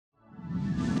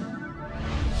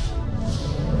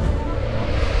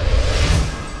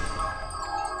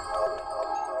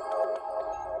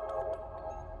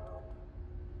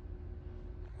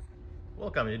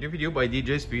Welcome to the video by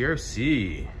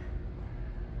Djsprc.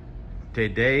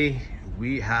 Today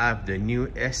we have the new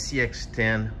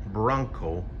SCX10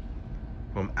 Bronco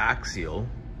from Axial.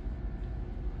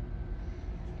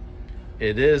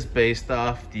 It is based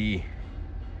off the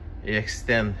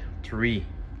X10 3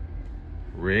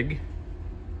 rig.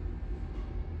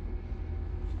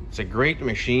 It's a great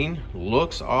machine,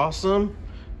 looks awesome.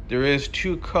 There is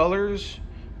two colors.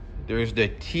 There's the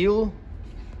teal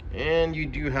and you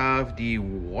do have the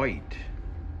white.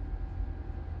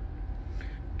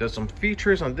 There's some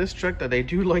features on this truck that I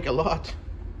do like a lot.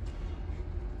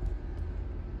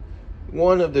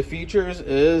 One of the features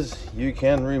is you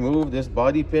can remove this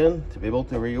body pin to be able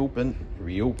to open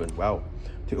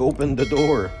the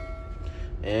door.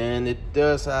 And it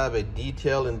does have a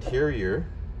detailed interior.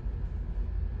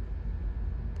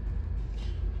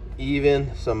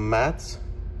 Even some mats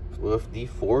with the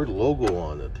Ford logo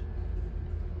on it.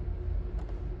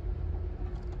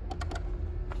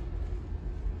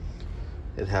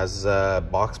 It has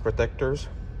box protectors,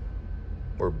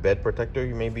 or bed protector,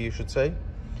 maybe you should say.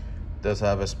 It does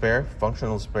have a spare,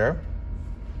 functional spare.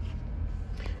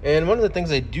 And one of the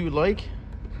things I do like,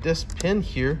 this pin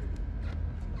here,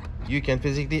 you can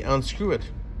physically unscrew it.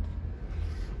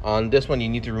 On this one, you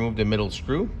need to remove the middle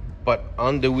screw, but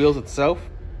on the wheels itself,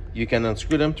 you can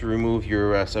unscrew them to remove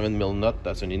your 7mm nut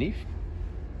that's underneath.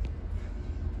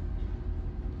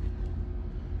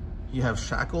 You have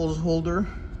shackles holder.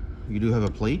 You do have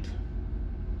a plate.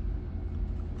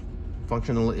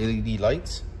 Functional LED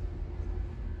lights.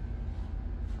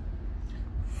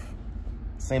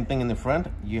 Same thing in the front.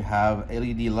 You have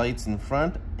LED lights in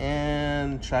front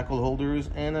and shackle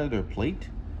holders and another plate.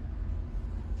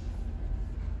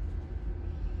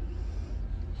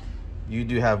 You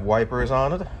do have wipers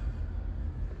on it.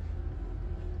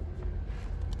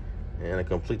 And a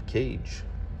complete cage.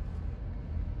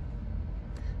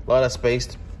 A lot of space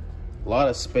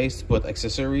to put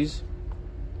accessories.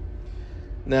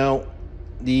 Now,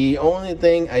 the only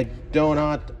thing I do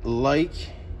not like,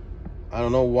 I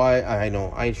don't know why,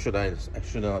 I should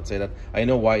not say that. I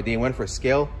know why they went for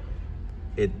scale.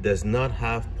 It does not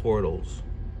have portals.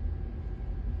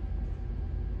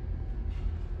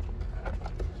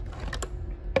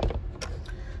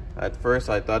 At first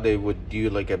I thought they would do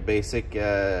like a basic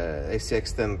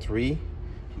SCX10 3,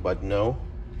 but no.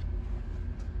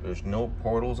 There's no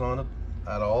portals on it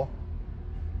at all.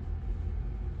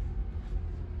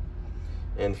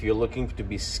 And if you're looking to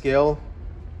be scale,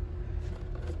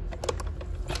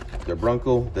 the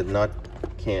Bronco did not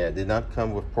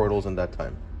come with portals in that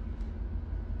time.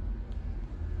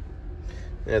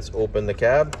 Let's open the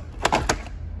cab.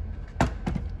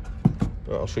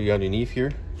 I'll show you underneath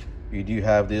here. You do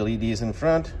have the LEDs in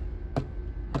front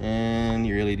and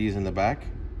your LEDs in the back.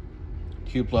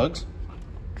 Two plugs.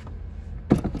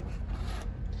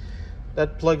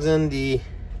 That plugs in the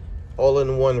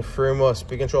all-in-one firma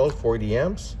speed control, 40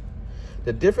 amps.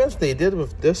 The difference they did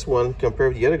with this one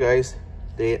compared to the other guys,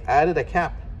 they added a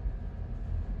cap.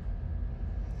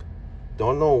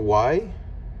 Don't know why.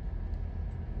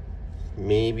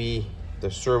 Maybe the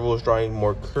servo is drawing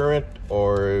more current,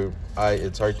 or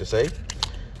it's hard to say.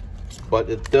 But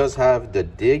it does have the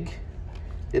dig.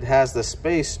 It has the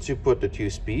space to put the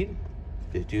 2-speed.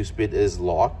 The 2-speed is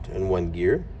locked in one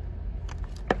gear.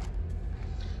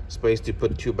 Space to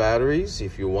put 2 batteries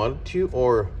if you want to,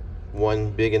 or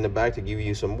one big in the back to give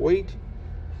you some weight,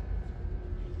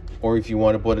 or if you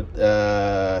want to put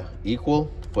it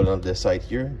equal, put it on this side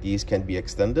here. These can be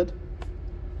extended.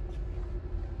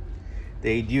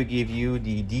 They do give you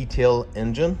the detail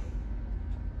engine,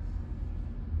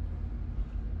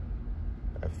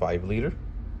 a 5-liter.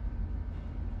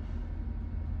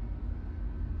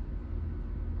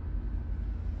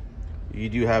 You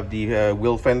do have the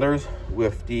wheel fenders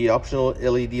with the optional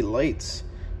LED lights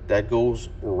that goes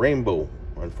rainbow.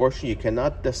 Unfortunately, you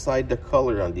cannot decide the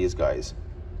color on these guys.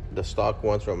 The stock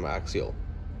ones from Axial.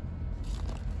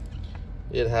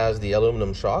 It has the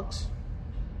aluminum shocks.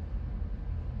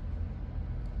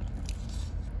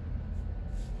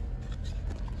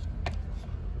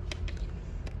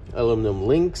 Aluminum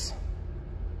links.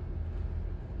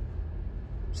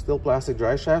 Still plastic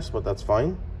drive shafts, but that's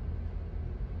fine.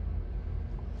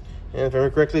 And if I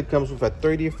remember correctly, it comes with a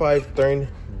 35 turn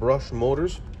brush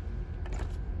motors.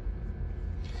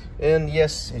 And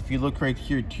yes, if you look right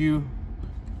here too,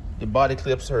 the body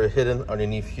clips are hidden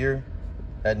underneath here.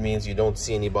 That means you don't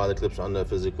see any body clips on the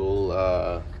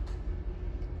physical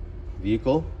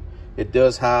vehicle. It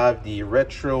does have the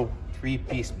retro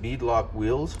 3-piece beadlock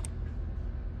wheels.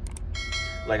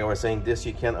 Like I was saying, this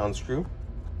you can unscrew.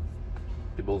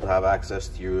 People have access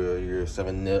to your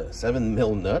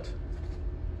 7mm nut.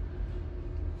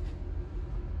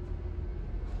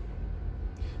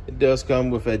 It does come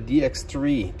with a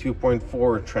DX3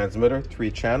 2.4 transmitter,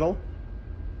 3-channel.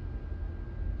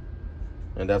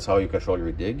 And that's how you control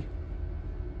your dig.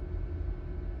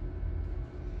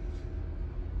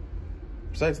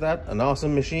 Besides that, an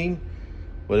awesome machine.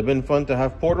 Would have been fun to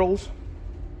have portals,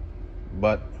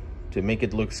 but to make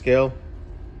it look scale,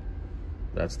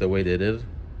 that's the way they did.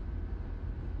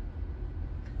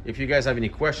 If you guys have any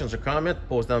questions or comment,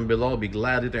 post down below. I'll be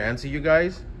glad to answer you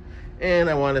guys. And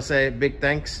I want to say a big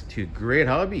thanks to Great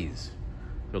Hobbies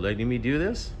for letting me do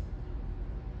this.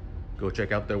 Go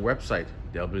check out their website,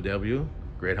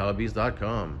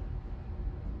 www.greathobbies.com.